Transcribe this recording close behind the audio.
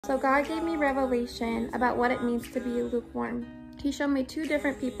So God gave me revelation about what it means to be lukewarm. He showed me two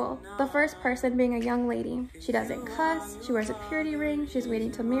different people. The first person being a young lady. She doesn't cuss, she wears a purity ring, she's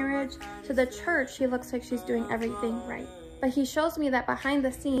waiting till marriage. To the church, she looks like she's doing everything right. But he shows me that behind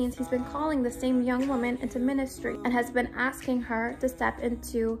the scenes, he's been calling the same young woman into ministry and has been asking her to step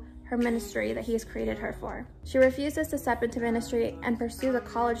into her ministry that he has created her for. She refuses to step into ministry and pursue a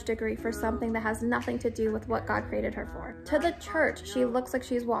college degree for something that has nothing to do with what God created her for. To the church, she looks like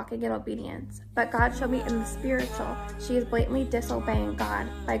she's walking in obedience, but God showed me in the spiritual, she is blatantly disobeying God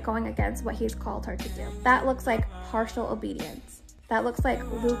by going against what he's called her to do. That looks like partial obedience. That looks like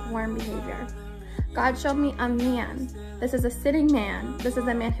lukewarm behavior. God showed me a man. This is a sitting man. This is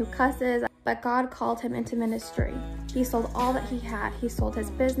a man who cusses, but God called him into ministry. He sold all that he had. He sold his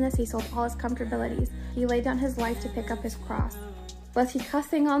business. He sold all his comfortabilities. He laid down his life to pick up his cross. Was he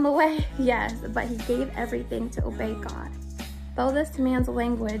cussing on the way? Yes, but he gave everything to obey God. Though this man's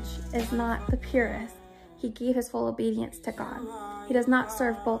language is not the purest, he gave his full obedience to God. He does not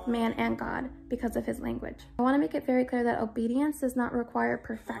serve both man and God because of his language. I want to make it very clear that obedience does not require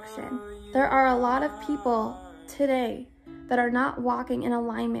perfection. There are a lot of people today that are not walking in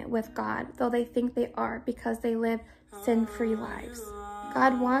alignment with God, though they think they are because they live sin-free lives.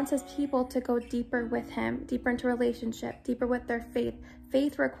 God wants his people to go deeper with him, deeper into relationship, deeper with their faith.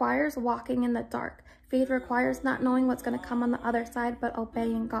 Faith requires walking in the dark. Faith requires not knowing what's going to come on the other side, but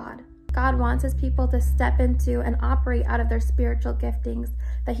obeying God. God wants his people to step into and operate out of their spiritual giftings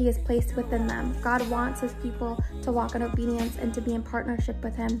that he has placed within them. God wants his people to walk in obedience and to be in partnership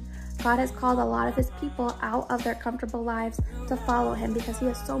with him. God has called a lot of his people out of their comfortable lives to follow him because he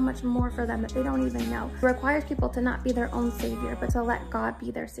has so much more for them that they don't even know. It requires people to not be their own savior, but to let God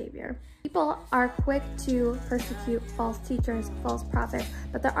be their savior. People are quick to persecute false teachers, false prophets,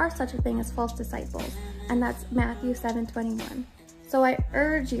 but there are such a thing as false disciples, and that's Matthew 7:21. So I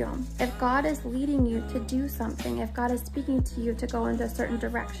urge you, if God is leading you to do something, if God is speaking to you to go into a certain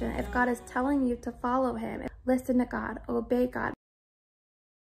direction, if God is telling you to follow him, listen to God, obey God.